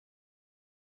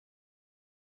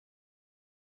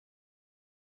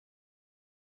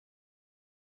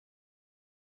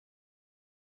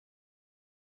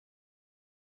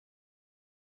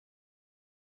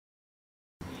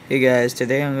Hey guys,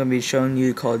 today I'm going to be showing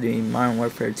you Call of Duty Modern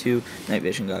Warfare 2 night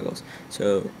vision goggles.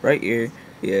 So right here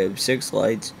we have 6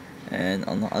 lights, and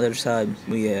on the other side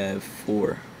we have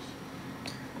 4.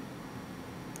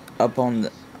 Up on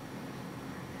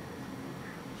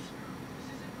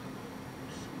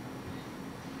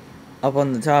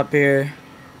the top here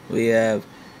we have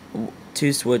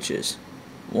 2 switches.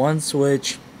 One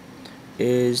switch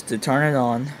is to turn it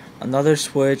on. Another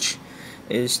switch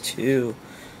is to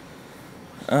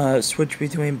switch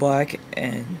between black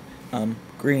and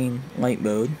green light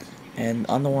mode, and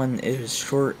the other one is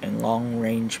short and long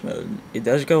range mode. It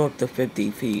does go up to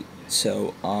 50 feet,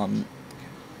 so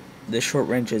the short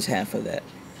range is half of that.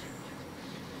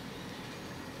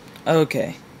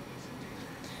 Okay,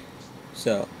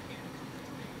 so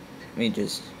let me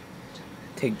just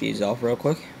take these off real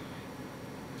quick.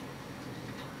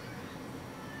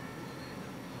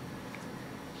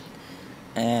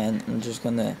 And I'm just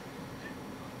gonna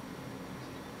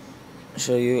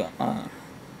show you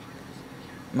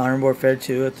Modern Warfare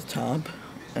 2 at the top,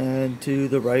 and to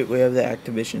the right we have the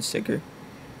Activision sticker.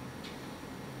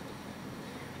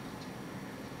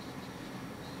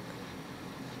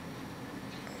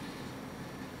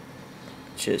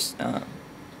 Just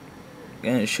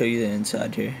gonna show you the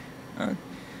inside here.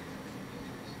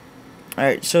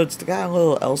 Alright, so it's got a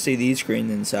little LCD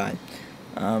screen inside.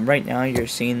 Right now you're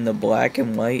seeing the black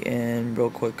and white, and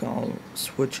real quick I'll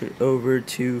switch it over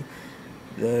to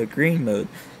the green mode.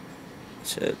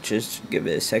 So just give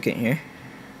it a second here.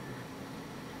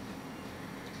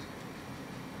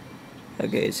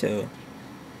 Okay, so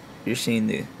you're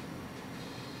seeing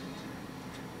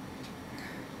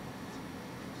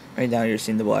right now you're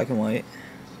seeing the black and white,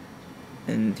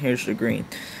 and here's the green.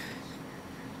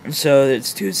 So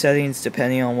it's 2 settings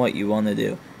depending on what you want to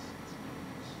do.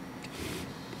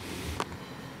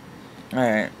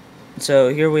 Alright, so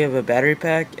here we have a battery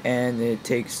pack, and it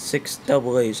takes 6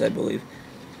 AA's, I believe.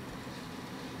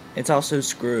 It's also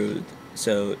screwed,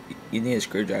 so you need a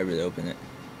screwdriver to open it.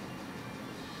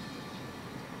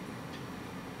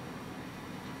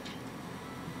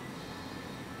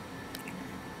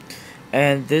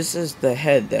 And this is the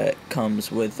head that comes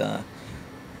with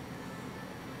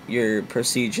your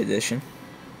Prestige Edition.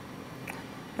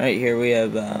 Right here we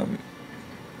have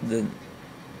the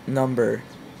number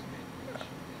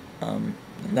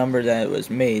that it was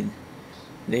made.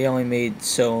 They only made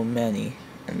so many,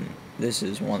 and this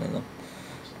is one of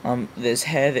them. This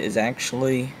head is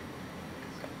actually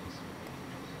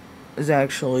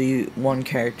one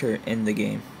character in the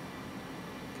game.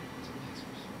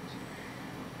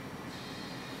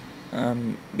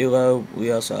 Below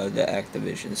we also have the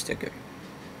Activision sticker.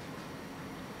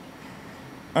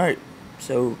 Alright,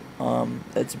 so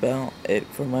that's about it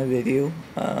for my video.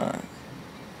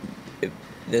 If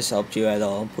this helped you at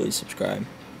all, please subscribe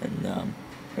and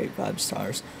rate 5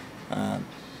 stars.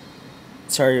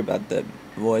 Sorry about the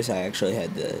voice. I actually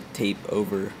had to tape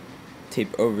over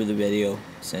the video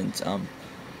since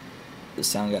the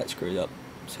sound got screwed up.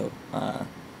 So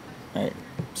alright,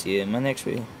 see you in my next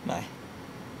video. Bye.